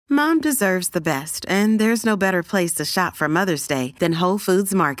Mom deserves the best, and there's no better place to shop for Mother's Day than Whole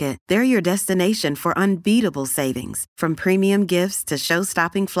Foods Market. They're your destination for unbeatable savings, from premium gifts to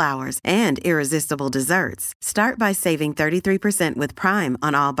show-stopping flowers and irresistible desserts. Start by saving 33% with Prime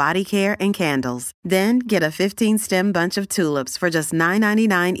on all body care and candles. Then get a 15-stem bunch of tulips for just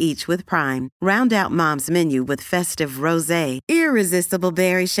 $9.99 each with Prime. Round out Mom's menu with festive rosé, irresistible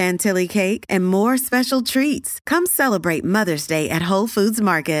berry chantilly cake, and more special treats. Come celebrate Mother's Day at Whole Foods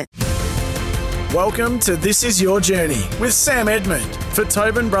Market. Welcome to This Is Your Journey with Sam Edmund. For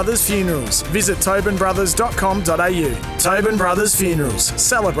Tobin Brothers Funerals, visit tobinbrothers.com.au. Tobin Brothers Funerals,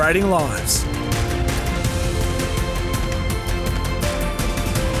 celebrating lives.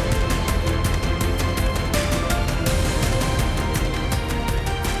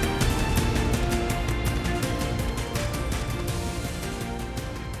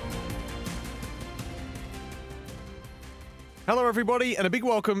 Hello everybody and a big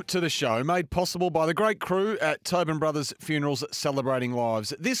welcome to the show made possible by the great crew at Tobin Brothers Funerals Celebrating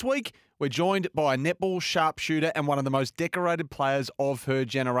Lives. This week we're joined by a netball sharpshooter and one of the most decorated players of her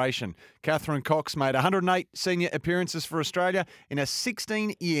generation. Cath Cox made 108 senior appearances for Australia in a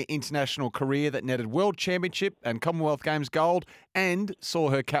 16-year international career that netted World Championship and Commonwealth Games gold and saw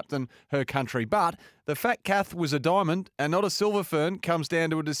her captain her country. But the fact Cath was a diamond and not a silver fern comes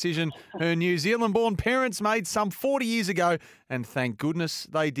down to a decision her New Zealand-born parents made some 40 years ago, and thank goodness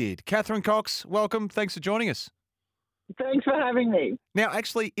they did. Cath Cox, welcome. Thanks for joining us. Thanks for having me. Now,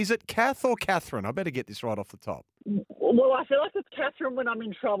 actually, is it Cath or Catherine? I better get this right off the top. Well, I feel like it's Catherine when I'm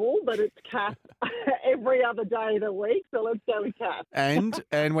in trouble, but it's Cath every other day of the week, so let's go with Cath. And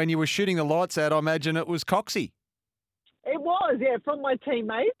when you were shooting the lights out, I imagine it was Coxie. It was, yeah, from my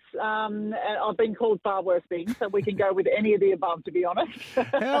teammates. I've been called far worse things, so we can go with any of the above, to be honest.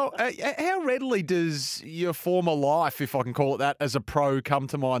 How readily does your former life, if I can call it that, as a pro come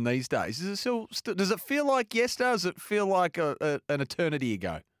to mind these days? Does it feel like yesterday? Does it feel like an eternity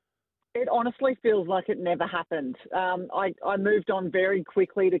ago? It honestly feels like it never happened. I moved on very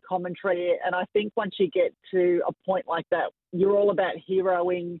quickly to commentary, and I think once you get to a point like that, you're all about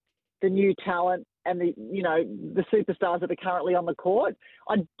heroing the new talent and the superstars that are currently on the court.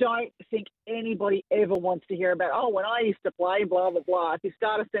 I don't think anybody ever wants to hear about, when I used to play, blah, blah, blah. If you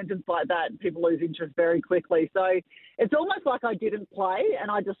start a sentence like that, people lose interest very quickly. So it's almost like I didn't play and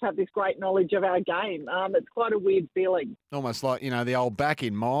I just have this great knowledge of our game. It's quite a weird feeling. Almost like, the old back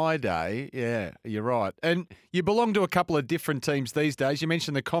in my day. Yeah, you're right. And you belong to a couple of different teams these days. You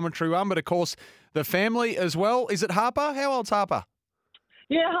mentioned the commentary one, but of course the family as well. Is it Harper? How old's Harper?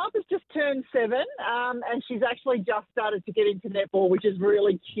 Yeah, Harper's just turned 7, and she's actually just started to get into netball, which is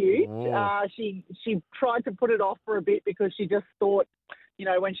really cute. She tried to put it off for a bit because she just thought,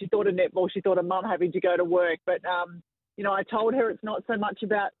 when she thought of netball, she thought of mum having to go to work. But, I told her it's not so much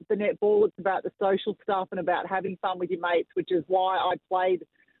about the netball, it's about the social stuff and about having fun with your mates, which is why I played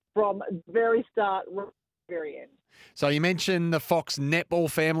from the very start, very end. So you mentioned the Fox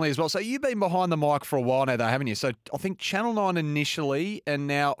netball family as well. So you've been behind the mic for a while now, though, haven't you? So I think Channel 9 initially and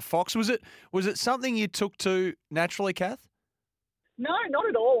now Fox. Was it something you took to naturally, Cath? No, not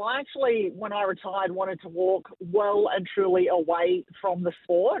at all. I actually, when I retired, wanted to walk well and truly away from the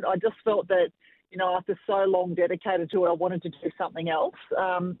sport. I just felt that, after so long dedicated to it, I wanted to do something else.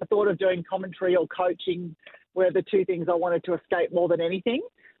 I thought of doing commentary or coaching were the two things I wanted to escape more than anything.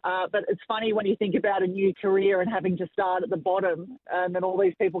 But it's funny when you think about a new career and having to start at the bottom and then all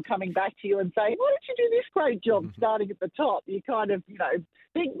these people coming back to you and saying, why don't you do this great job starting at the top? You kind of,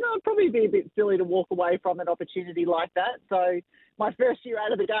 think, no, it'd probably be a bit silly to walk away from an opportunity like that. So my first year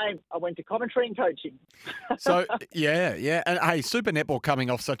out of the game, I went to commentary and coaching. So, yeah. And, hey, Super Netball coming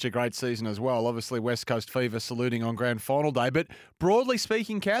off such a great season as well. Obviously, West Coast Fever saluting on grand final day. But broadly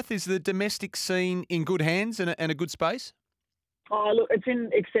speaking, Cath, is the domestic scene in good hands and a good space? Oh, look, it's in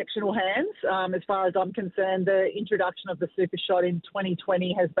exceptional hands. As far as I'm concerned, the introduction of the Super Shot in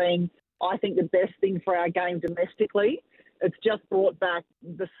 2020 has been, I think, the best thing for our game domestically. It's just brought back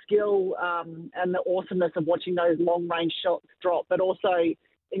the skill and the awesomeness of watching those long-range shots drop, but also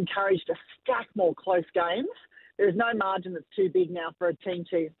encouraged to stack more close games. There's no margin that's too big now for a team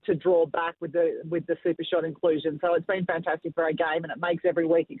to draw back with the Super Shot inclusion. So it's been fantastic for our game, and it makes every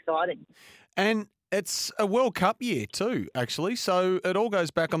week exciting. And it's a World Cup year too, actually. So it all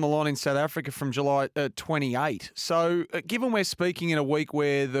goes back on the line in South Africa from July 28. So given we're speaking in a week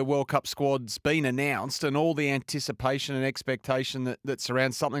where the World Cup squad's been announced and all the anticipation and expectation that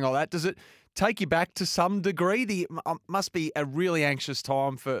surrounds something like that, does it take you back to some degree? It must be a really anxious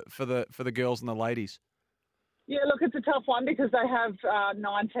time for the girls and the ladies. Yeah, look, it's a tough one because they have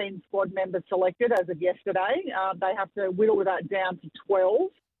 19 squad members selected as of yesterday. They have to whittle that down to 12.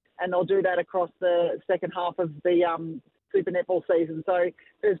 and they'll do that across the second half of the Super Netball season. So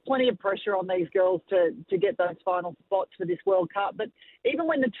there's plenty of pressure on these girls to get those final spots for this World Cup. But even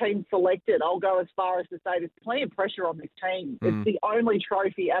when the team's selected, I'll go as far as to say there's plenty of pressure on this team. It's the only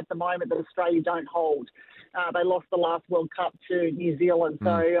trophy at the moment that Australia don't hold. They lost the last World Cup to New Zealand.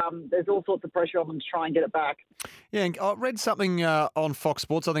 So there's all sorts of pressure on them to try and get it back. Yeah, and I read something on Fox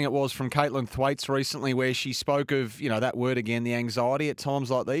Sports, I think it was, from Caitlin Thwaites recently, where she spoke of, that word again, the anxiety at times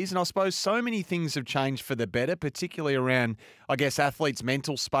like these. And I suppose so many things have changed for the better, particularly around, I guess, athletes'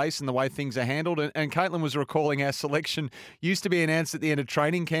 mental space and the way things are handled. And Caitlin was recalling our selection used to be announced at the end of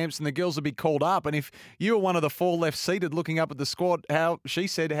training camps and the girls would be called up. And if you were one of the 4 left seated looking up at the squad, how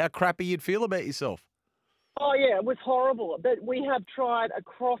crappy you'd feel about yourself. Oh, yeah, it was horrible. But we have tried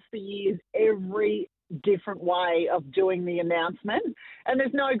across the years every different way of doing the announcement, and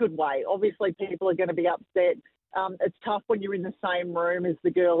there's no good way. Obviously, people are going to be upset. It's tough when you're in the same room as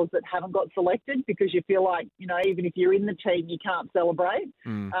the girls that haven't got selected because you feel like, even if you're in the team, you can't celebrate.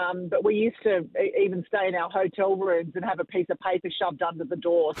 But we used to even stay in our hotel rooms and have a piece of paper shoved under the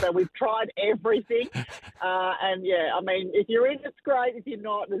door. So we've tried everything. If you're in, it's great. If you're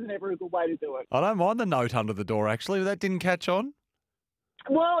not, there's never a good way to do it. I don't mind the note under the door, actually. That didn't catch on.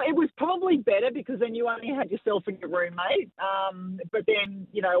 Well, it was probably better because then you only had yourself and your roommate. But then,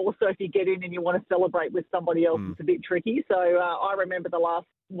 also if you get in and you want to celebrate with somebody else, it's a bit tricky. So I remember the last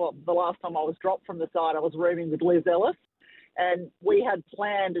time I was dropped from the side, I was rooming with Liz Ellis, and we had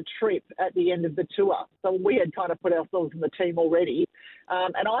planned a trip at the end of the tour. So we had kind of put ourselves in the team already,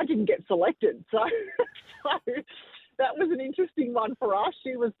 and I didn't get selected. So that was an interesting one for us.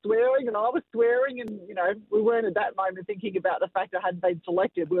 She was swearing and I was swearing, and, we weren't at that moment thinking about the fact I hadn't been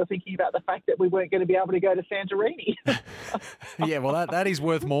selected. We were thinking about the fact that we weren't going to be able to go to Santorini. Yeah, well, that is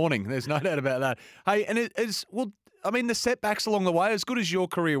worth mourning. There's no doubt about that. Hey, and the setbacks along the way, as good as your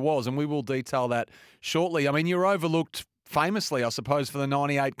career was, and we will detail that shortly. I mean, you're overlooked famously, I suppose, for the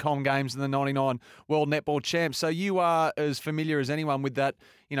 98 Com Games and the 99 World Netball Champs. So you are as familiar as anyone with that,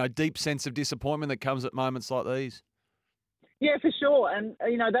 deep sense of disappointment that comes at moments like these. Yeah, for sure. And,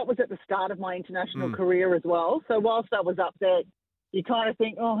 that was at the start of my international career as well. So whilst I was upset, you kind of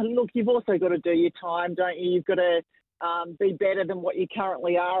think, oh, look, you've also got to do your time, don't you? You've got to be better than what you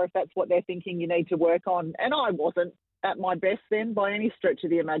currently are if that's what they're thinking you need to work on. And I wasn't at my best then by any stretch of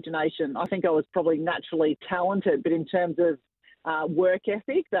the imagination. I think I was probably naturally talented, but in terms of work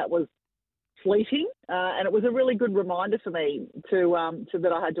ethic, that was fleeting. And it was a really good reminder for me to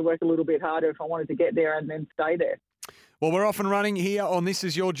that I had to work a little bit harder if I wanted to get there and then stay there. Well, we're off and running here on This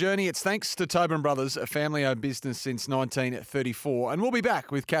Is Your Journey. It's thanks to Tobin Brothers, a family-owned business since 1934. And we'll be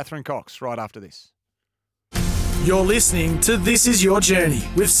back with Cath Cox right after this. You're listening to This Is Your Journey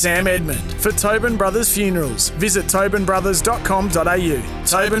with Sam Edmund. For Tobin Brothers Funerals, visit tobinbrothers.com.au.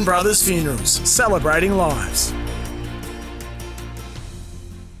 Tobin Brothers Funerals, celebrating lives.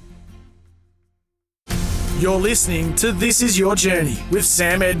 You're listening to This Is Your Journey with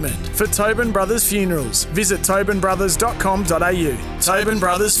Sam Edmund. For Tobin Brothers Funerals, visit tobinbrothers.com.au. Tobin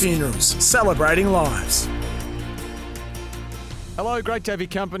Brothers Funerals, celebrating lives. Hello, great to have your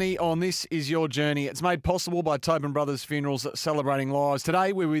company on This Is Your Journey. It's made possible by Tobin Brothers Funerals, celebrating lives.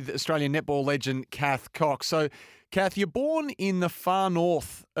 Today we're with Australian netball legend Cath Cox. So, Cath, you're born in the far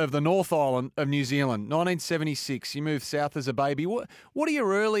north of the North Island of New Zealand, 1976. You moved south as a baby. What are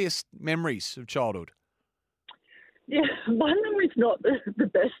your earliest memories of childhood? Yeah, my memory's not the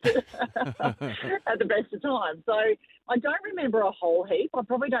best at the best of times. So I don't remember a whole heap. I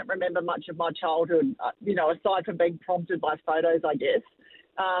probably don't remember much of my childhood, aside from being prompted by photos, I guess.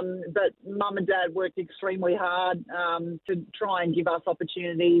 But Mum and Dad worked extremely hard to try and give us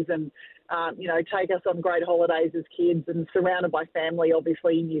opportunities and, take us on great holidays as kids and surrounded by family,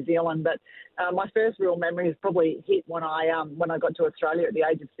 obviously, in New Zealand. But my first real memories probably hit when I got to Australia at the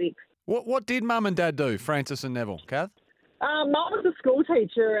age of 6. What did Mum and Dad do, Francis and Neville, Cath? Mum was a school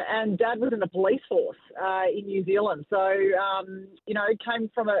teacher and Dad was in the police force in New Zealand. So, came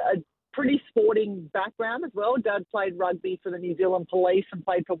from a pretty sporting background as well. Dad played rugby for the New Zealand Police and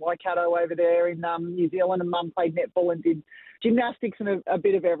played for Waikato over there in New Zealand, and Mum played netball and did gymnastics and a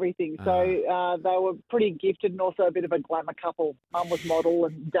bit of everything. So they were pretty gifted and also a bit of a glamour couple. Mum was model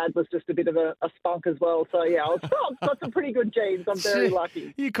and Dad was just a bit of a spunk as well. So, yeah, I've got some pretty good genes. I'm very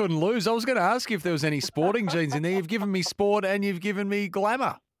lucky. You couldn't lose. I was going to ask you if there was any sporting genes in there. You've given me sport and you've given me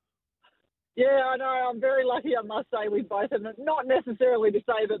glamour. Yeah, I know. I'm very lucky, I must say, with both of them. Not necessarily to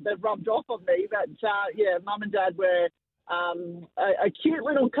say that they've rubbed off on me, but, Mum and Dad were a cute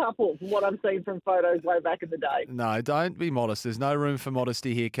little couple from what I've seen from photos way back in the day. No, don't be modest. There's no room for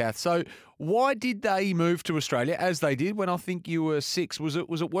modesty here, Kath. So why did they move to Australia as they did when I think you were 6? Was it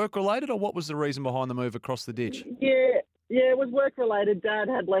work related, or what was the reason behind the move across the ditch? Yeah, it was work related. Dad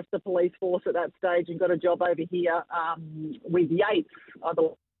had left the police force at that stage and got a job over here with Yates, I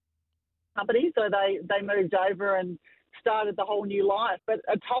believe, company. So they moved over and started the whole new life. But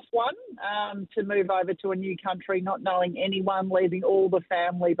a tough one to move over to a new country, not knowing anyone, leaving all the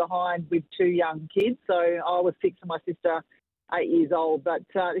family behind with 2 young kids. So I was 6 and my sister 8 years old. But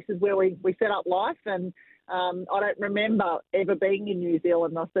this is where we set up life, and I don't remember ever being in New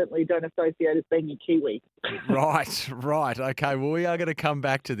Zealand. I certainly don't associate as being a Kiwi. Right. Okay, well, we are going to come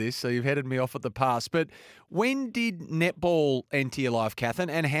back to this, so you've headed me off at the past. But when did netball enter your life, Kath,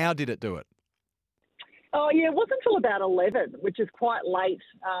 and how did it do it? Oh, yeah, it wasn't until about 11, which is quite late.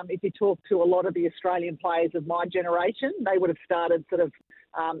 If you talk to a lot of the Australian players of my generation, they would have started sort of,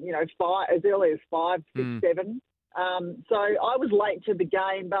 as early as 5, 6, 7. So I was late to the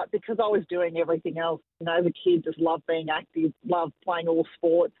game, but because I was doing everything else, the kids just love being active, love playing all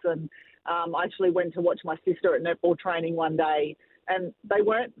sports. And I actually went to watch my sister at netball training one day, and they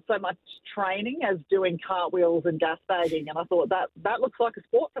weren't so much training as doing cartwheels and gas bagging. And I thought that looks like a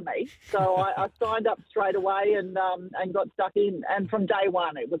sport for me. So I signed up straight away and got stuck in. And from day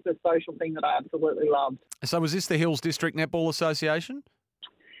one, it was a social thing that I absolutely loved. So was this the Hills District Netball Association?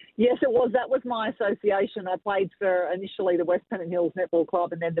 Yes, it was. That was my association. I played for initially the West Pennant Hills Netball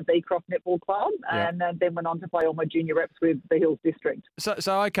Club and then the Beecroft Netball Club, and then went on to play all my junior reps with the Hills District. So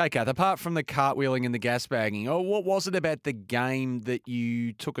okay, Kath, apart from the cartwheeling and the gas bagging, what was it about the game that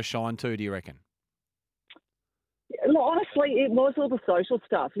you took a shine to, do you reckon? Well, honestly, it was all the social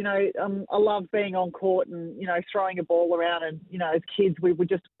stuff. I love being on court and, throwing a ball around. And, as kids, we would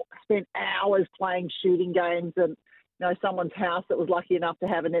just spend hours playing shooting games and, someone's house that was lucky enough to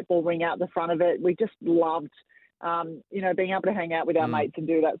have a netball ring out the front of it. We just loved, being able to hang out with our mates and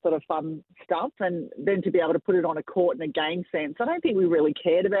do that sort of fun stuff. And then to be able to put it on a court in a game sense. I don't think we really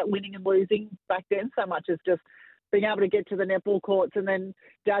cared about winning and losing back then so much as just being able to get to the netball courts and then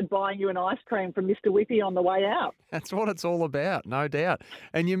Dad buying you an ice cream from Mr. Whippy on the way out. That's what it's all about, no doubt.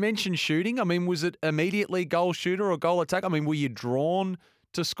 And you mentioned shooting. I mean, was it immediately goal shooter or goal attack? I mean, were you drawn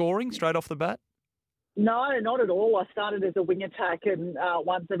to scoring straight off the bat? No, not at all. I started as a wing attack, and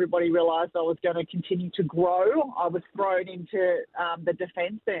once everybody realised I was going to continue to grow, I was thrown into the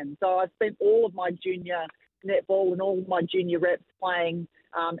defence end. So I spent all of my junior netball and all my junior reps playing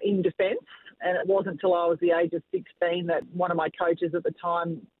in defence, and it wasn't until I was the age of 16 that one of my coaches at the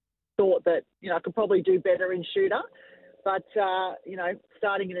time thought that, I could probably do better in shooter. But,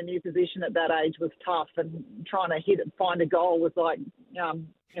 starting in a new position at that age was tough, and trying to find a goal was like,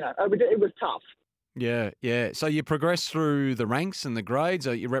 it was tough. Yeah. So you progressed through the ranks and the grades.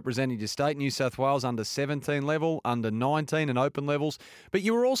 You represented your state, New South Wales, under 17 level, under 19 and open levels. But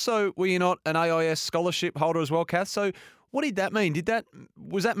you were you not an AIS scholarship holder as well, Kath? So what did that mean?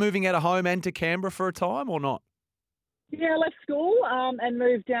 Was that moving out of home and to Canberra for a time or not? Yeah, I left school and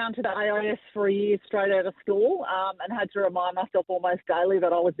moved down to the AIS for a year straight out of school and had to remind myself almost daily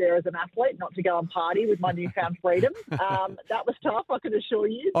that I was there as an athlete, not to go and party with my newfound freedom. That was tough, I can assure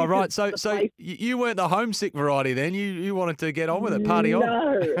you. Oh, right. So you weren't the homesick variety then. You wanted to get on with it, party on.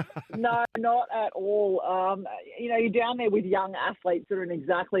 No, not at all. You're down there with young athletes that are in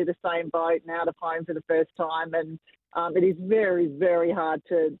exactly the same boat and out of home for the first time. And it is very, very hard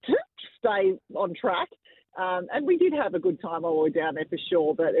to stay on track. And we did have a good time while we were down there for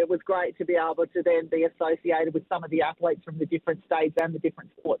sure, but it was great to be able to then be associated with some of the athletes from the different states and the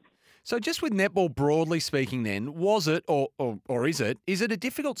different sports. So just with netball broadly speaking then, was it or is it a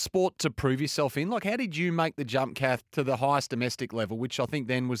difficult sport to prove yourself in? Like, how did you make the jump, Kath, to the highest domestic level, which I think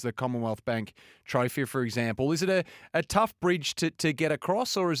then was the Commonwealth Bank Trophy, for example? Is it a tough bridge to get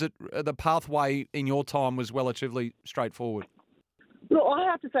across, or is it the pathway in your time was relatively straightforward? Look, I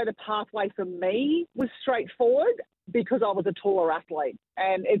have to say the pathway for me was straightforward because I was a taller athlete,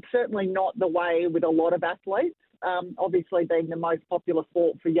 and it's certainly not the way with a lot of athletes. Obviously, being the most popular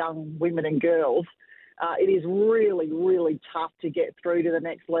sport for young women and girls, it is really, really tough to get through to the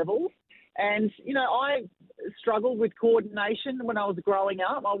next level. And, I struggled with coordination when I was growing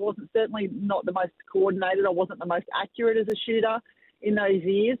up. I wasn't certainly not the most coordinated. I wasn't the most accurate as a shooter in those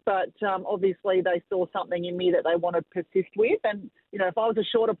years, but obviously they saw something in me that they wanted to persist with. And, if I was a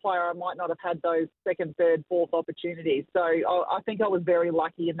shorter player, I might not have had those second, third, fourth opportunities. So I think I was very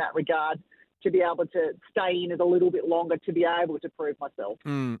lucky in that regard to be able to stay in it a little bit longer to be able to prove myself.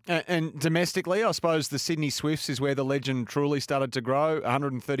 And domestically, I suppose the Sydney Swifts is where the legend truly started to grow.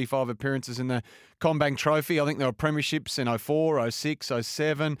 135 appearances in the Combank Trophy. I think there were premierships in 04, 06,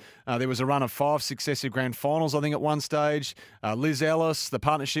 07. There was a run of 5 successive grand finals, I think, at one stage. Liz Ellis, the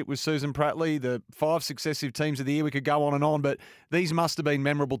partnership with Susan Prattley, the 5 successive teams of the year. We could go on, but these must have been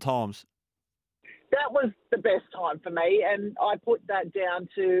memorable times. That was the best time for me, and I put that down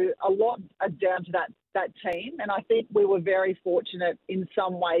to that team. And I think we were very fortunate in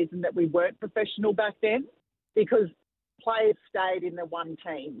some ways in that we weren't professional back then, because players stayed in the one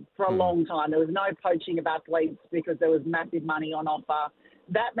team for a long time. There was no poaching of athletes because there was massive money on offer.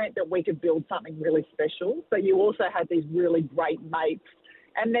 That meant that we could build something really special. But you also had these really great mates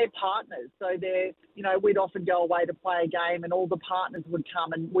and their partners. So we'd often go away to play a game and all the partners would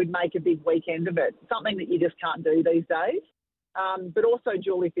come and we'd make a big weekend of it, something that you just can't do these days. But also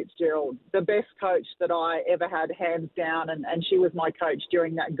Julie Fitzgerald, the best coach that I ever had, hands down, and she was my coach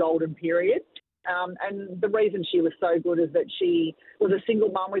during that golden period. And the reason she was so good is that she was a single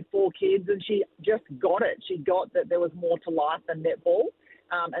mum with 4 kids, and she just got it. She got that there was more to life than netball.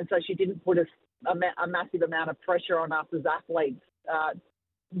 And so she didn't put a massive amount of pressure on us as athletes,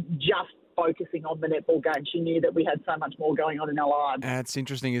 just focusing on the netball game. She knew that we had so much more going on in our lives. It's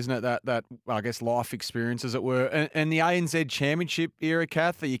interesting, isn't it, that I guess life experience, as it were. And the ANZ Championship era,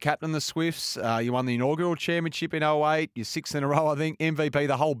 Cath, you captained the Swifts. You won the inaugural championship in 08. You're 6th in a row, I think, MVP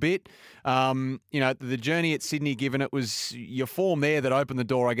the whole bit. The journey at Sydney, given it was your form there that opened the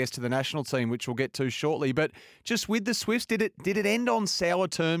door, I guess, to the national team, which we'll get to shortly. But just with the Swifts, did it end on sour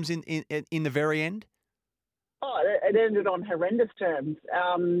terms in the very end? Oh, it ended on horrendous terms.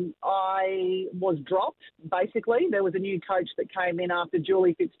 I was dropped, basically. There was a new coach that came in after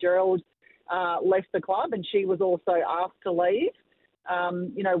Julie Fitzgerald left the club, and she was also asked to leave.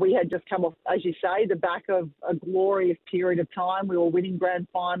 We had just come off, as you say, the back of a glorious period of time. We were winning grand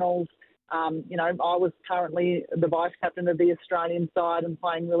finals. I was currently the vice captain of the Australian side and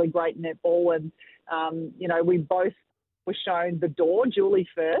playing really great netball. And, we both were shown the door, Julie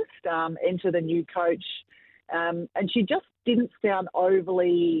first, enter the new coach. And she just didn't sound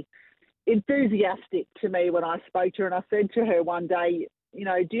overly enthusiastic to me when I spoke to her. And I said to her one day,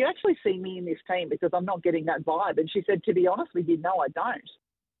 do you actually see me in this team? Because I'm not getting that vibe. And she said, to be honest with you, no, I don't.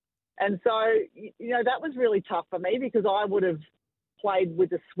 And so, that was really tough for me because I would have played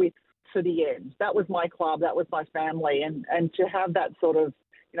with the Swifts to the end. That was my club. That was my family. And to have that sort of,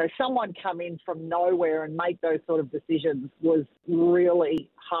 someone come in from nowhere and make those sort of decisions was really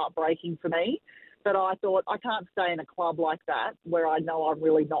heartbreaking for me. But I thought, I can't stay in a club like that where I know I'm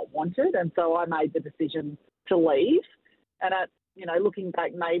really not wanted. And so I made the decision to leave. And looking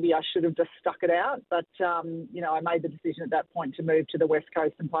back, maybe I should have just stuck it out. But, I made the decision at that point to move to the West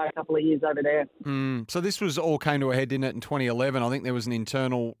Coast and play a couple of years over there. So this was all came to a head, didn't it, in 2011? I think there was an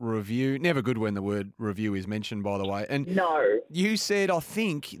internal review. Never good when the word review is mentioned, by the way. And no. You said, I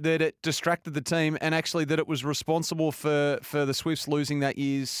think, that it distracted the team and actually that it was responsible for the Swifts losing that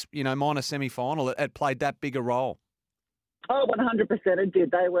year's, minor semi-final. It played that big a role. Oh, 100% it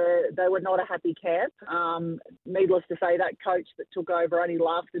did. They were not a happy camp. Needless to say, that coach that took over only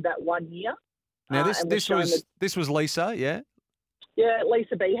lasted that 1 year. Now, this was Lisa, yeah? Yeah,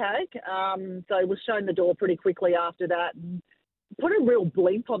 Lisa Behag. So was shown the door pretty quickly after that and put a real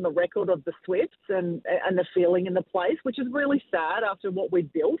blimp on the record of the Swifts and the feeling in the place, which is really sad after what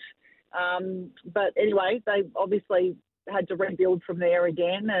we'd built. But anyway, they obviously had to rebuild from there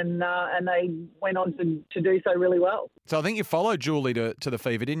again, and they went on to do so really well. So I think you followed Julie to the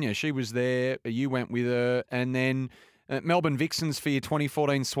Fever, didn't you? She was there, you went with her, and then Melbourne Vixens for your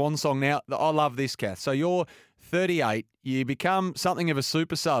 2014 Swan Song. Now, I love this, Cath. So you're 38, you become something of a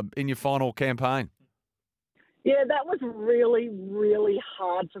super sub in your final campaign. Yeah, that was really, really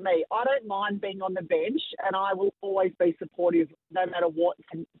hard for me. I don't mind being on the bench, and I will always be supportive no matter what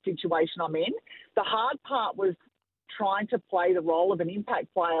situation I'm in. The hard part was trying to play the role of an impact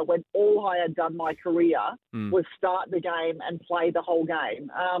player when all I had done my career was start the game and play the whole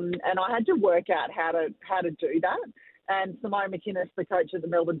game. And I had to work out how to do that. And Simone McInnes, the coach of the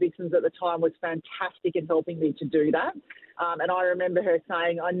Melbourne Vixens at the time, was fantastic in helping me to do that. And I remember her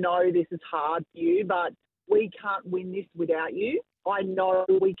saying, I know this is hard for you, but we can't win this without you. I know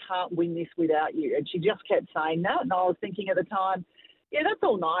we can't win this without you. And she just kept saying that. And I was thinking at the time, yeah, that's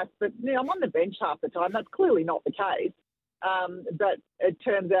all nice, but I'm on the bench half the time. That's clearly not the case. But it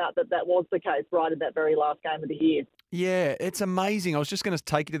turns out that was the case right in that very last game of the year. Yeah, it's amazing. I was just going to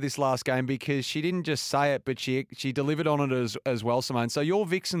take you to this last game because she didn't just say it, but she delivered on it as well, Simone. So your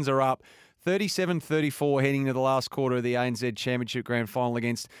Vixens are up 37-34 heading to the last quarter of the ANZ Championship Grand Final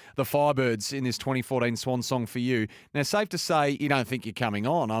against the Firebirds in this 2014 Swan Song for you. Now, safe to say you don't think you're coming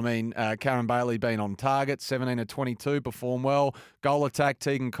on. I mean, Karen Bailey been on target, 17 of 22, performed well. Goal attack,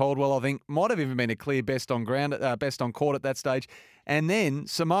 Tegan Caldwell, I think, might have even been a clear best on court at that stage. And then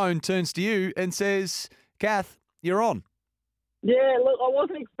Simone turns to you and says, Cath, you're on. Yeah, look, I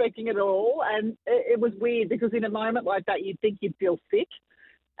wasn't expecting it at all, and it was weird because in a moment like that, you'd think you'd feel sick.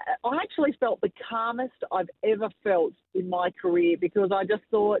 I actually felt the calmest I've ever felt in my career because I just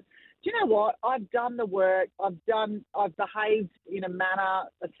thought, do you know what? I've done the work. I've behaved in a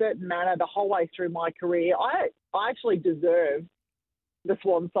certain manner the whole way through my career. I actually deserve the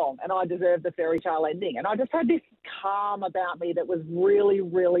Swan Song and I deserve the fairy tale ending. And I just had this calm about me that was really,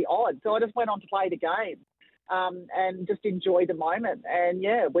 really odd. So I just went on to play the game. And just enjoy the moment. And,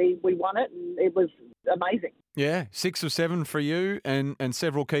 yeah, we won it, and it was amazing. Yeah, 6 of 7 for you and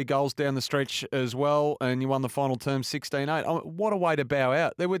several key goals down the stretch as well, and you won the final term 16-8. Oh, what a way to bow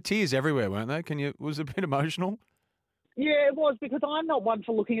out. There were tears everywhere, weren't there? Was it a bit emotional? Yeah, it was, because I'm not one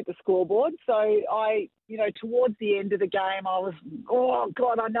for looking at the scoreboard. So towards the end of the game, I was, oh,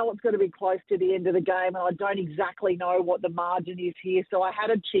 God, I know it's going to be close to the end of the game, and I don't exactly know what the margin is here. So I had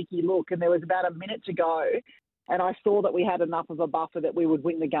a cheeky look, and there was about a minute to go, and I saw that we had enough of a buffer that we would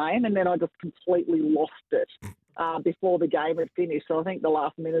win the game, and then I just completely lost it before the game had finished. So I think the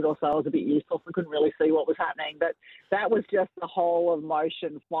last minute or so I was a bit useless. I couldn't really see what was happening. But that was just the whole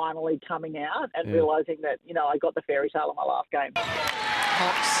emotion finally coming out and realising that, I got the fairy tale in my last game.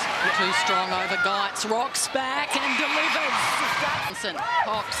 Cox too strong over Geitz. Rocks back and delivers.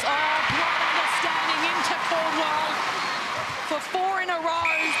 Cox, blood understanding into Caldwell for 4 in a row.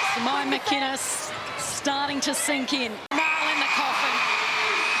 Simone McInnes starting to sink in. Nail in the coffin.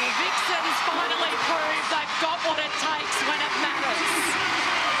 The Vixens finally prove they've got what it takes when it matters.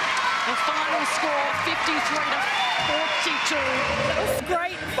 The final score, 53-42. That was a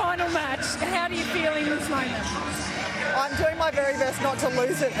great final match. How do you feel in this moment? I'm doing my very best not to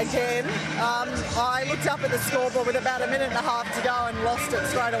lose it again. I looked up at the scoreboard with about a minute and a half to go and lost it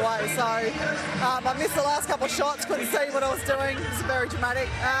straight away. So I missed the last couple of shots, couldn't see what I was doing. It's very dramatic.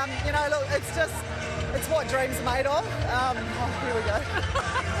 Look, it's what dreams are made of. Here we go.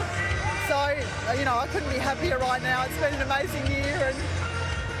 So, I couldn't be happier right now. It's been an amazing year and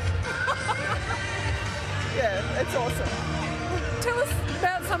yeah, it's awesome. Tell us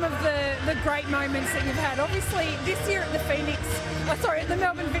about some of the great moments that you've had. Obviously, this year at the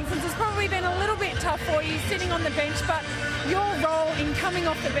Melbourne Vixens has probably been a little bit tough for you, sitting on the bench, but your role in coming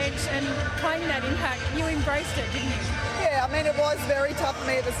off the bench and playing that impact, you embraced it, didn't you? Yeah, it was very tough for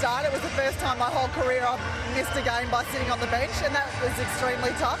me at the start. It was the first time my whole career I've missed a game by sitting on the bench, and that was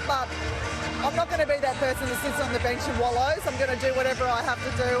extremely tough, but I'm not going to be that person that sits on the bench and wallows. I'm going to do whatever I have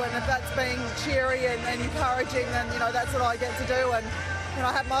to do, and if that's being cheery and encouraging, then that's what I get to do. And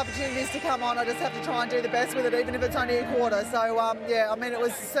I have my opportunities to come on. I just have to try and do the best with it, even if it's only a quarter. So it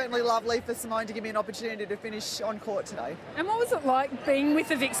was certainly lovely for Simone to give me an opportunity to finish on court today. And what was it like being with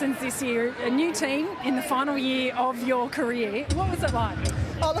the Vixens this year, a new team in the final year of your career? What was it like?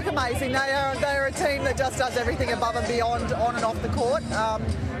 Oh, look, amazing. They're a team that just does everything above and beyond on and off the court.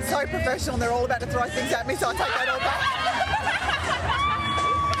 So professional, and they're all about to throw things at me, so I take that all back.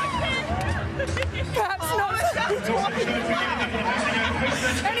 Perhaps not.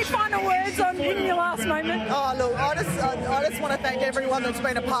 Any final words on in your last moment? Oh, look, I just want to thank everyone that's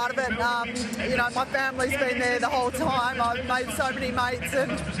been a part of it. My family's been there the whole time. I've made so many mates,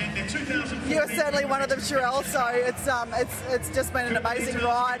 and you're certainly one of them, Sherelle. So it's just been an amazing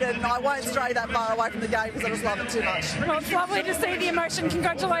ride, and I won't stray that far away from the game because I just love it too much. Well, it's lovely to see the emotion.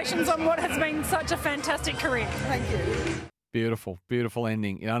 Congratulations on what has been such a fantastic career. Thank you. Beautiful, beautiful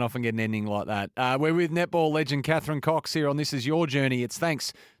ending. You don't often get an ending like that. We're with netball legend Cath Cox here on This Is Your Journey. It's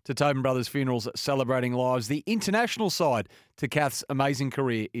thanks to Tobin Brothers Funerals Celebrating Lives. The international side to Cath's amazing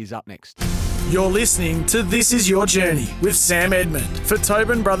career is up next. You're listening to This Is Your Journey with Sam Edmund. For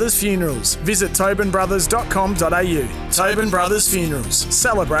Tobin Brothers Funerals, visit tobinbrothers.com.au. Tobin Brothers Funerals,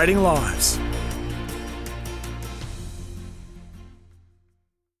 celebrating lives.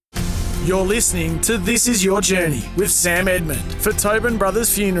 You're listening to This Is Your Journey with Sam Edmund. For Tobin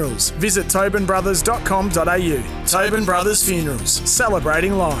Brothers Funerals, visit tobinbrothers.com.au. Tobin Brothers Funerals,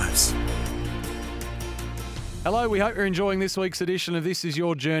 celebrating lives. Hello, we hope you're enjoying this week's edition of This Is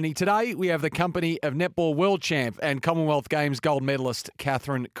Your Journey. Today, we have the company of netball world champ and Commonwealth Games gold medalist, Cath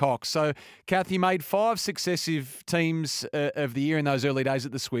Cox. So, Cath, you made 5 successive teams of the year in those early days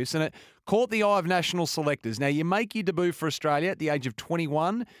at the Swifts, and it caught the eye of national selectors. Now, you make your debut for Australia at the age of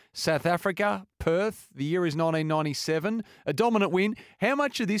 21, South Africa, Perth. The year is 1997. A dominant win. How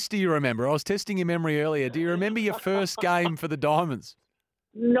much of this do you remember? I was testing your memory earlier. Do you remember your first game for the Diamonds?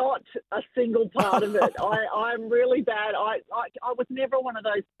 Not a single part of it. I'm really bad. I was never one of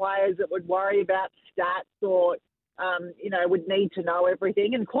those players that would worry about stats or, would need to know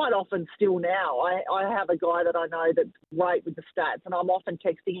everything. And quite often still now, I have a guy that I know that's great with the stats, and I'm often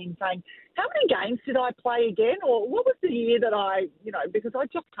texting him saying, how many games did I play again? Or what was the year that because I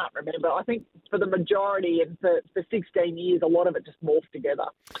just can't remember. I think for the majority and for 16 years, a lot of it just morphed together.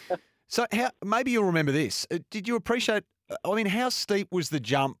 So maybe you'll remember this. Did you appreciate, how steep was the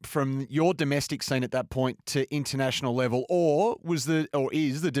jump from your domestic scene at that point to international level? Or is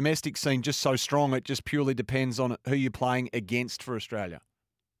the domestic scene just so strong it just purely depends on who you're playing against for Australia?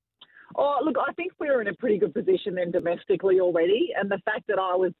 Oh, look, I think we were in a pretty good position then domestically already. And the fact that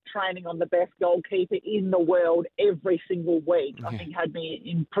I was training on the best goalkeeper in the world every single week, I think had me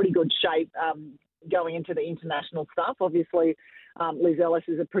in pretty good shape going into the international stuff. Obviously, Liz Ellis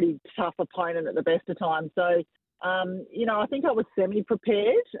is a pretty tough opponent at the best of times. So, I think I was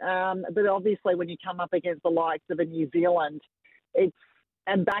semi-prepared. But obviously when you come up against the likes of a New Zealand,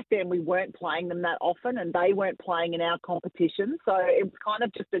 and back then we weren't playing them that often and they weren't playing in our competition. So it was kind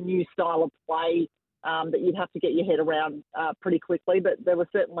of just a new style of play that you'd have to get your head around pretty quickly. But there were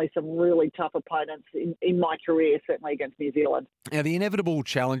certainly some really tough opponents in my career, certainly against New Zealand. Now, the inevitable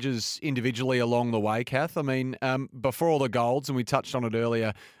challenges individually along the way, Cath. Before all the golds, and we touched on it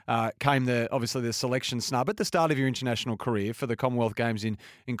earlier, came obviously the selection snub at the start of your international career for the Commonwealth Games in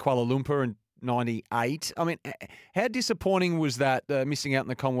Kuala Lumpur and 98. How disappointing was that missing out in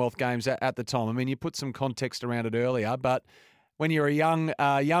the Commonwealth Games at the time? You put some context around it earlier, but when you're a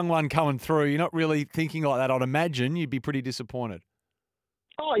young one coming through, you're not really thinking like that. I'd imagine you'd be pretty disappointed.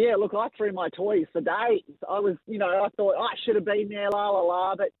 Oh, yeah, look, I threw my toys for days. I was, I thought I should have been there, la, la,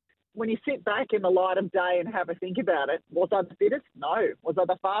 la. But when you sit back in the light of day and have a think about it, was I the fittest? No. Was I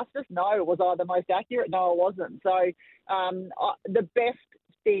the fastest? No. Was I the most accurate? No, I wasn't. So the best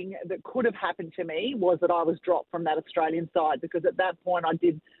thing that could have happened to me was that I was dropped from that Australian side, because at that point I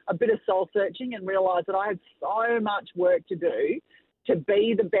did a bit of soul searching and realised that I had so much work to do to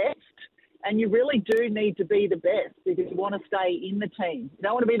be the best. And you really do need to be the best because you want to stay in the team. You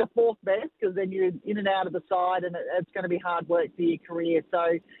don't want to be the fourth best because then you're in and out of the side and it's going to be hard work for your career.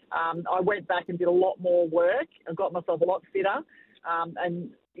 So I went back and did a lot more work. I got myself a lot fitter and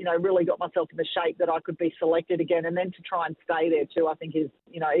really got myself in the shape that I could be selected again. And then to try and stay there too, I think is,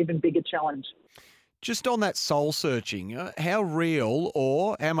 even bigger challenge. Just on that soul searching, how real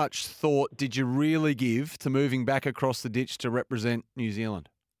or how much thought did you really give to moving back across the ditch to represent New Zealand?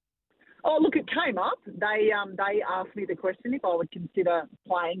 Oh, look, it came up. They asked me the question if I would consider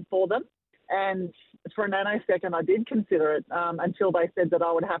playing for them. And for a nanosecond, I did consider it until they said that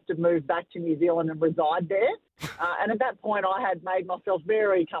I would have to move back to New Zealand and reside there. And at that point, I had made myself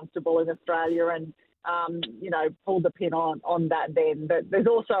very comfortable in Australia and, pulled the pin on that then. But there's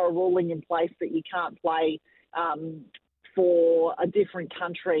also a ruling in place that you can't play for a different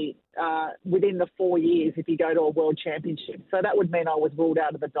country within the 4 years if you go to a world championship. So that would mean I was ruled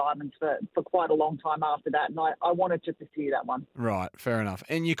out of the Diamonds for quite a long time after that, and I wanted to pursue that one. Right, fair enough.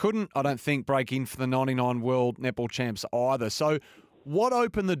 And you couldn't, I don't think, break in for the 99 World Netball Champs either. So what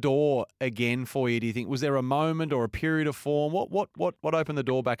opened the door again for you, do you think? Was there a moment or a period of form? What opened the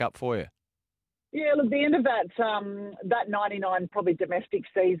door back up for you? Yeah, look, the end of that 99 probably domestic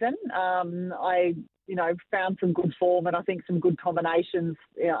season, I found some good form and I think some good combinations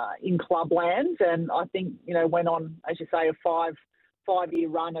in clubland, and I think went on, as you say, a five-year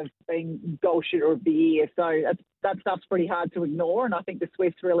run of being goal shooter of the year. So that stuff's pretty hard to ignore, and I think the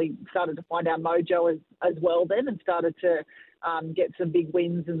Swifts really started to find our mojo as well then, and started to get some big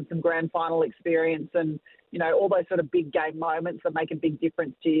wins and some grand final experience, and all those sort of big game moments that make a big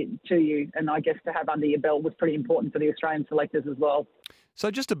difference to you. And I guess to have under your belt was pretty important for the Australian selectors as well.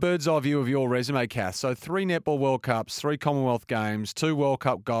 So just a bird's eye view of your resume, Cath. So 3 Netball World Cups, 3 Commonwealth Games, 2 World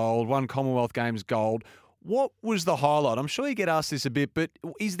Cup gold, 1 Commonwealth Games gold. What was the highlight? I'm sure you get asked this a bit, but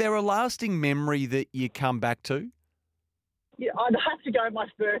is there a lasting memory that you come back to? Yeah, I'd have to go my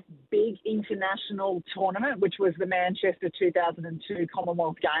first big international tournament, which was the Manchester 2002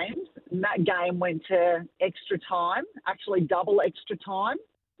 Commonwealth Games. And that game went to extra time, actually double extra time.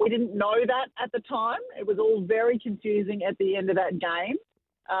 We didn't know that at the time. It was all very confusing at the end of that game.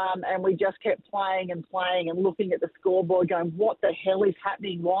 And we just kept playing and looking at the scoreboard going, what the hell is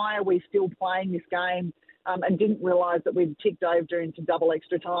happening? Why are we still playing this game? And didn't realise that we'd ticked over into double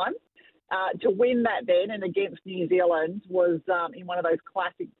extra time. To win that then and against New Zealand was, in one of those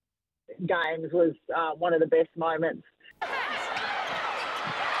classic games, was one of the best moments.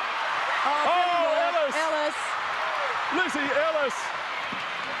 Ellis. Lizzie Ellis.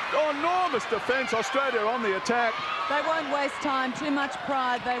 Enormous defence. Australia on the attack. They won't waste time. Too much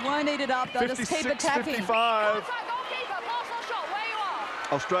pride. They won't eat it up. They'll just keep attacking. 55.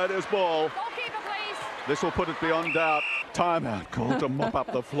 Australia's ball. This will put it beyond doubt. Timeout called to mop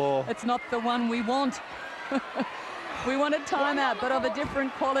up the floor. It's not the one we want. We want a timeout, but of a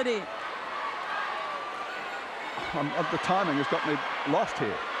different quality. The timing has got me lost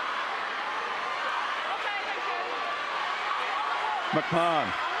here. McMahon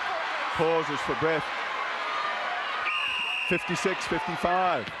pauses for breath.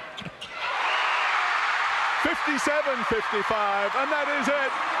 56-55. 57-55, and that is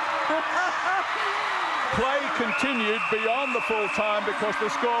it. Play continued beyond the full time because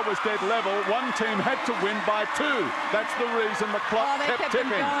the score was dead level. One team had to win by 2. That's the reason the clock kept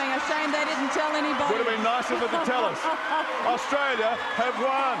ticking. Going. A shame they didn't tell anybody. Would have been nice if they could tell us. Australia have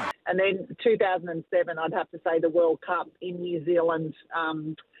won. And then 2007, I'd have to say the World Cup in New Zealand.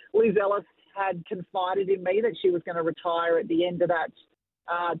 Liz Ellis had confided in me that she was going to retire at the end of that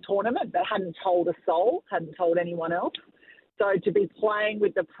tournament, but hadn't told a soul, hadn't told anyone else. So to be playing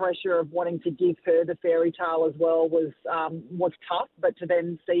with the pressure of wanting to give her the fairy tale as well was tough, but to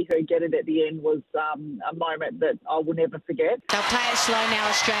then see her get it at the end was a moment that I will never forget. They'll play it slow now,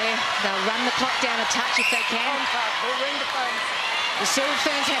 Australia. They'll run the clock down a touch if they can. The Silver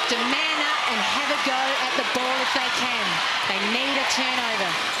Ferns have to man up and have a go at the ball if they can. They need a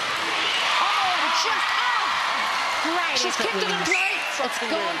turnover. Great. She's kept it in play. It's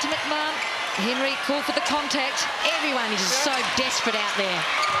gone to McMahon. Henry called for the contact. Everyone is just so desperate out there.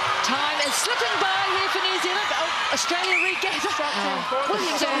 Time is slipping by here for New Zealand. Oh, Australia regather.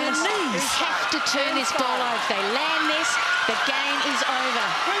 Williams on the knees. Have to turn this ball over. If they land this, the game is over.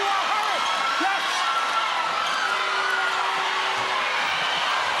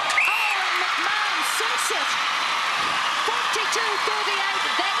 McMahon sinks it.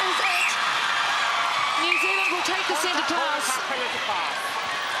 42-48. That is it. New Zealand will take the centre class.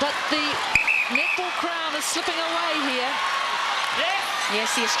 But the netball crown is slipping away here.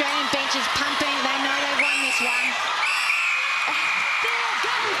 Yes, the Australian bench is pumping. They know they've won this one. There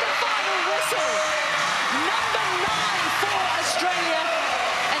goes the final whistle. Number 9 for Australia.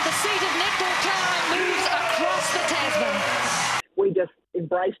 And the seat of netball crown moves across the Tasman. We just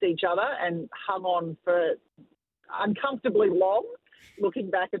embraced each other and hung on for uncomfortably long,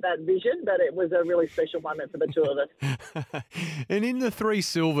 looking back at that vision, but it was a really special moment for the two of us. And in the 3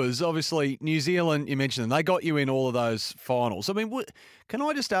 silvers, obviously, New Zealand, you mentioned them, they got you in all of those finals. I mean, can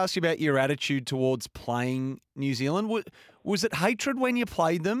I just ask you about your attitude towards playing New Zealand? Was it hatred when you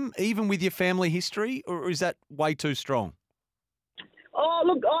played them, even with your family history, or is that way too strong? Oh,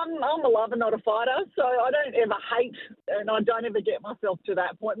 look, I'm a lover, not a fighter, so I don't ever hate, and I don't ever get myself to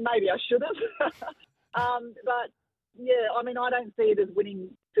that point. Maybe I should have. But yeah, I mean, I don't see it as winning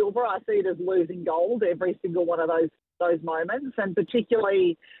silver. I see it as losing gold every single one of those moments, and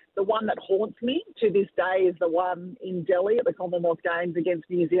particularly the one that haunts me to this day is the one in Delhi at the Commonwealth Games against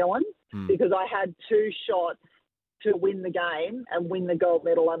New Zealand, because I had 2 shots to win the game and win the gold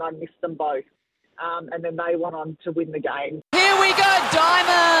medal, and I missed them both. And then they went on to win the game. Here we go,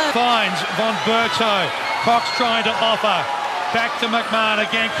 Diamond! Finds Von Berto. Cox trying to offer. Back to McMahon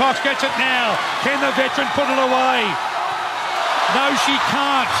again. Cox gets it now. Can the veteran put it away? No, she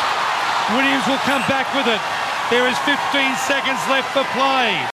can't. Williams will come back with it. There is 15 seconds left for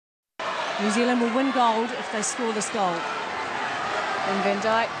play. New Zealand will win gold if they score this goal. And Van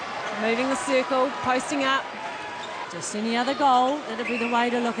Dijk moving the circle, posting up. Just any other goal, that'll be the way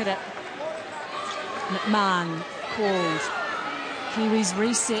to look at it. McMahon called. Kiwis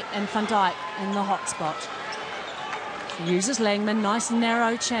reset and Van Dijk in the hot spot. He uses Langman, nice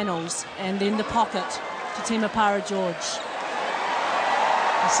narrow channels, and then the pocket to Temapara George.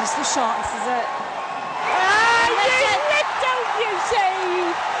 This is the shot. This is it. Little beauty!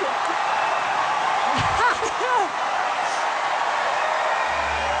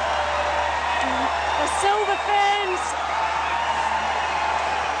 The Silver Ferns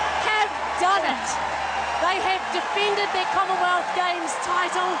have done it. They have defended their Commonwealth Games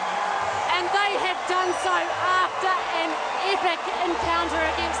title, and they have done so after an epic encounter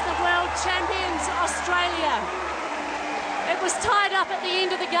against the world champions, Australia. It It was tied up at the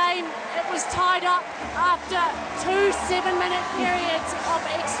end of the game. It was tied up after 2 7-minute periods of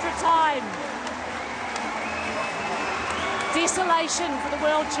extra time. Desolation for the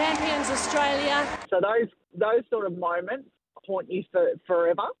world champions, Australia. So those sort of moments haunt you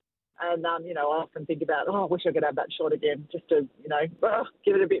forever. And, I often think about, I wish I could have that shot again, just to,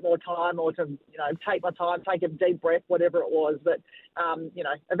 give it a bit more time, or to, take my time, take a deep breath, whatever it was. But,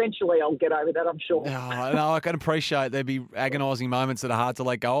 eventually I'll get over that, I'm sure. Oh, no, I can appreciate there'd be agonising moments that are hard to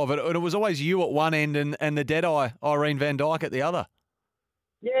let go of. And it was always you at one end and the dead-eye Irene van Dijk at the other.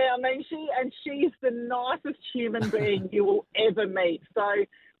 Yeah, I mean, she's the nicest human being you will ever meet. So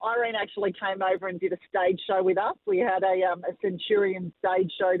Irene actually came over and did a stage show with us. We had a Centurion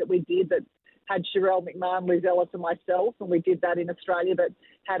stage show that we did that had Sherelle McMahon, Liz Ellis and myself, and we did that in Australia, but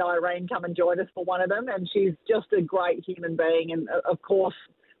had Irene come and join us for one of them. And she's just a great human being, and of course,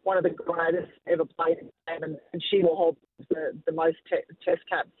 one of the greatest ever played in the game, and she will hold the most test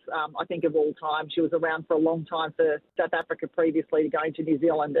caps, I think, of all time. She was around for a long time for South Africa previously, going to New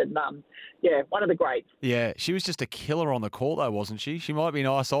Zealand, and one of the greats. Yeah, she was just a killer on the court though, wasn't she? She might be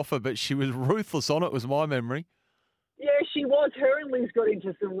nice off her, but she was ruthless on it, was my memory. Yeah, she was. Her and Liz got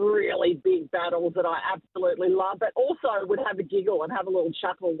into some really big battles that I absolutely love, but also would have a giggle and have a little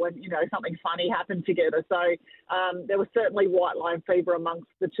chuckle when, something funny happened together. So there was certainly white line fever amongst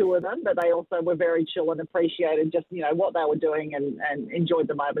the two of them, but they also were very chill and appreciated just, what they were doing and enjoyed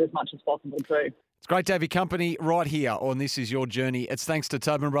the moment as much as possible too. It's great to have your company right here on This Is Your Journey. It's thanks to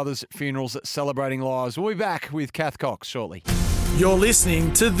Tobin Brothers Funerals, celebrating lives. We'll be back with Cath Cox shortly. You're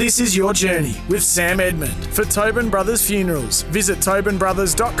listening to This Is Your Journey with Sam Edmund. For Tobin Brothers Funerals, visit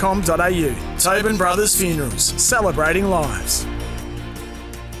tobinbrothers.com.au. Tobin Brothers Funerals, celebrating lives.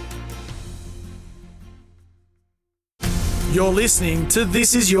 You're listening to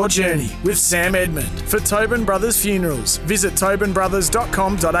This Is Your Journey with Sam Edmund. For Tobin Brothers Funerals, visit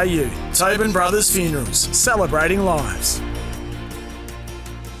tobinbrothers.com.au. Tobin Brothers Funerals, celebrating lives.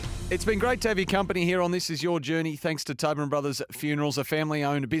 It's been great to have your company here on This Is Your Journey. Thanks to Tobin Brothers Funerals, a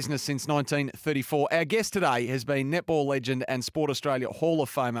family-owned business since 1934. Our guest today has been netball legend and Sport Australia Hall of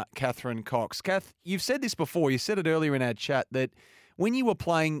Famer Cath Cox. Cath, you've said this before. You said it earlier in our chat that when you were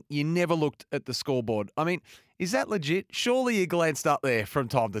playing, you never looked at the scoreboard. I mean, is that legit? Surely you glanced up there from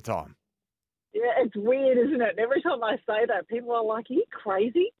time to time. Yeah, it's weird, isn't it? Every time I say that, people are like, are you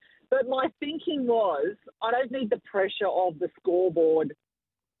crazy? But my thinking was, I don't need the pressure of the scoreboard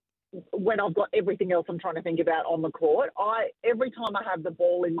when I've got everything else I'm trying to think about on the court. Every time I have the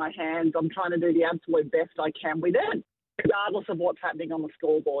ball in my hands, I'm trying to do the absolute best I can with it, regardless of what's happening on the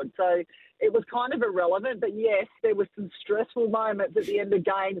scoreboard. So it was kind of irrelevant, but yes, there were some stressful moments at the end of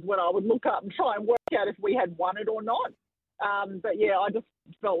games when I would look up and try and work out if we had won it or not. But yeah, I just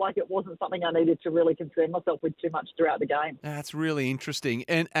felt like it wasn't something I needed to really concern myself with too much throughout the game. That's really interesting.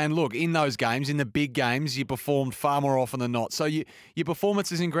 And look, in those games, in the big games, you performed far more often than not. So your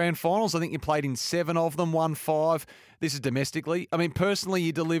performances in grand finals, I think you played in 7 of them, won 5. This is domestically. I mean, personally,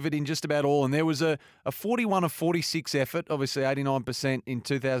 you delivered in just about all. And there was a 41 of 46 effort, obviously 89% in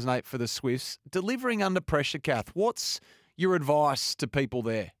 2008 for the Swifts. Delivering under pressure, Cath, what's your advice to people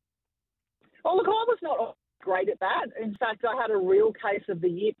there? Oh, look, I was not great at that. In fact, I had a real case of the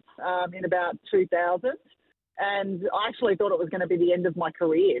yips in about 2000, and I actually thought it was going to be the end of my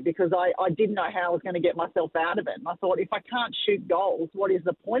career because I didn't know how I was going to get myself out of it. And I thought, if I can't shoot goals, what is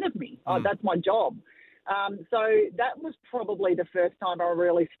the point of me? That's my job. So that was probably the first time I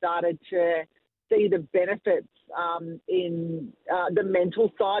really started to see the benefits in the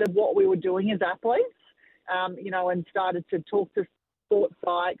mental side of what we were doing as athletes, and started to talk to sports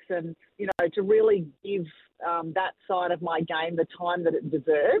psychs and, to really give that side of my game the time that it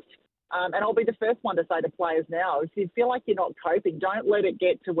deserved. And I'll be the first one to say to players now, if you feel like you're not coping, don't let it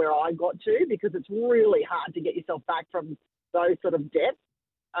get to where I got to, because it's really hard to get yourself back from those sort of depths.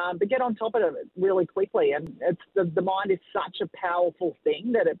 But get on top of it really quickly. And it's the mind is such a powerful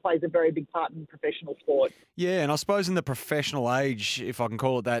thing that it plays a very big part in professional sport. Yeah, and I suppose in the professional age, if I can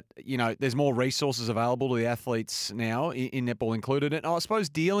call it that, there's more resources available to the athletes now, in netball included. And I suppose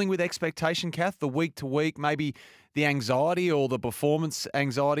dealing with expectation, Cath, the week to week, maybe the anxiety or the performance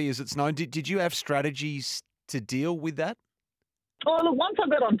anxiety as it's known. Did you have strategies to deal with that? Oh, look, once I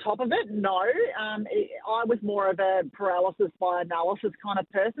got on top of it, no. I was more of a paralysis by analysis kind of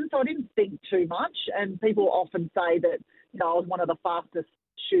person, so I didn't think too much. And people often say that, I was one of the fastest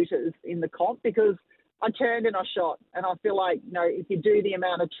shooters in the comp because I turned and I shot. And I feel like, if you do the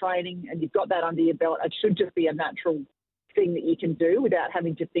amount of training and you've got that under your belt, it should just be a natural thing that you can do without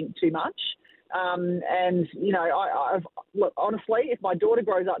having to think too much. Look, honestly, if my daughter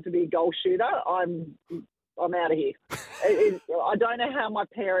grows up to be a goal shooter, I'm out of here. I don't know how my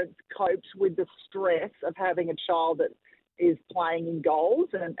parents coped with the stress of having a child that is playing in goals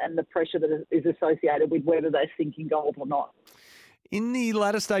and the pressure that is associated with whether they sink in goals or not. In the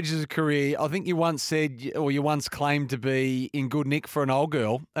latter stages of career, I think you once said, or you once claimed to be in good nick for an old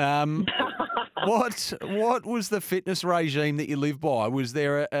girl. What was the fitness regime that you lived by? Was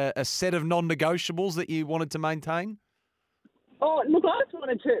there a set of non-negotiables that you wanted to maintain? Oh, look, I just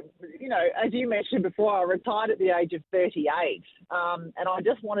wanted to, as you mentioned before, I retired at the age of 38, and I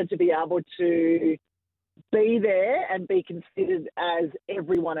just wanted to be able to be there and be considered as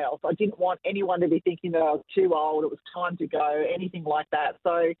everyone else. I didn't want anyone to be thinking that I was too old, it was time to go, anything like that.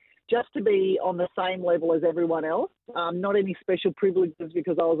 So just to be on the same level as everyone else, not any special privileges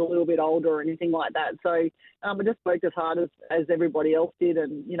because I was a little bit older or anything like that. So I just worked as hard as everybody else did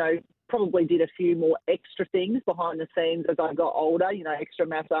and, probably did a few more extra things behind the scenes as I got older, extra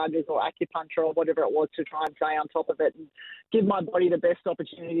massages or acupuncture or whatever it was to try and stay on top of it and give my body the best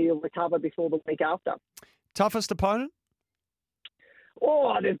opportunity to recover before the week after. Toughest opponent?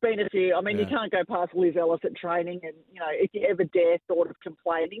 Oh, there's been a few. I mean, You can't go past Liz Ellis at training and, if you ever dare thought of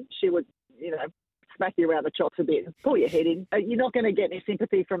complaining, she would, smack you around the chops a bit and pull your head in. You're not going to get any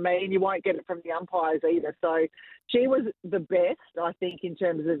sympathy from me and you won't get it from the umpires either. So she was the best, I think, in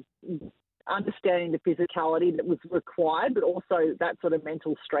terms of understanding the physicality that was required, but also that sort of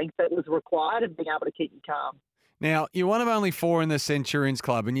mental strength that was required and being able to keep you calm. Now, you're one of only 4 in the Centurions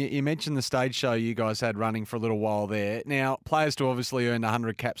Club, and you mentioned the stage show you guys had running for a little while there. Now, players to obviously earn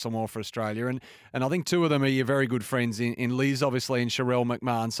 100 caps or more for Australia, and I think 2 of them are your very good friends in Liz, obviously, and Sherelle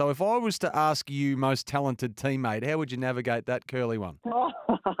McMahon. So if I was to ask you most talented teammate, how would you navigate that curly one?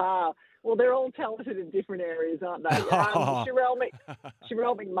 Well, they're all talented in different areas, aren't they? Sherelle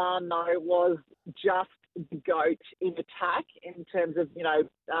McMahon, though, was just the GOAT in attack in terms of,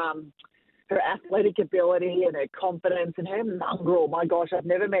 her athletic ability and her confidence and her mongrel. My gosh, I've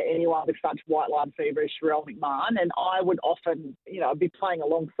never met anyone with such white line fever as Sherelle McMahon. And I would often, I'd be playing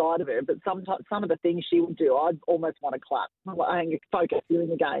alongside of her, but some of the things she would do, I'd almost want to clap. I think focus during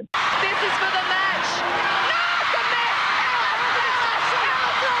the game. This is for the match. No, it's a miss.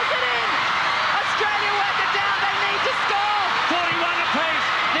 Ella throws it in. Australia work it down. They need to score. 41 apiece.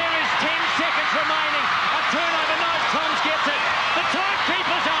 There is 10 seconds remaining. A turnover. No, Toms gets it. The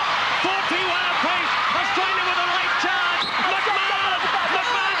timekeeper's up. 41 apiece. Australia with a late charge.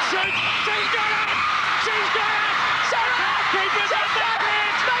 McMahon shoots. She's got it. She's got it. Timekeeper's up there.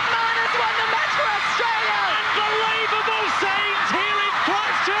 McMahon has won the match for Australia. Unbelievable scenes here in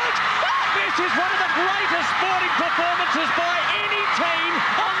Christchurch. This is one of the greatest sporting performances by any team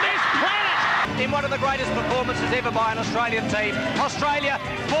on this planet. In one of the greatest performances ever by an Australian team. Australia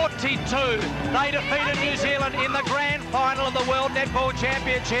 42. They defeated New Zealand in the grand final of the World Netball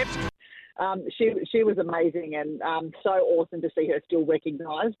Championships. She was amazing and so awesome to see her still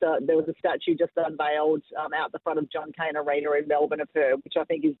recognised. There was a statue just unveiled out the front of John Cain Arena in Melbourne of her, which I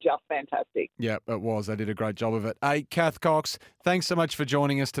think is just fantastic. Yeah, it was. They did a great job of it. Hey, Cath Cox, thanks so much for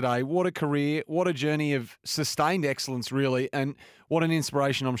joining us today. What a career, what a journey of sustained excellence, really, and what an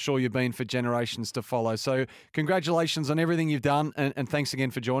inspiration I'm sure you've been for generations to follow. So congratulations on everything you've done and thanks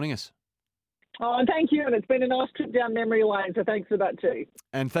again for joining us. Oh, thank you. And it's been a nice trip down memory lane, so thanks for that too.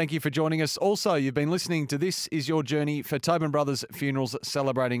 And thank you for joining us. Also, you've been listening to This Is Your Journey for Tobin Brothers Funerals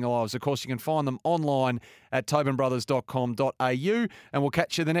Celebrating Lives. Of course, you can find them online at tobinbrothers.com.au, and we'll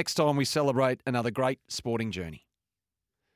catch you the next time we celebrate another great sporting journey.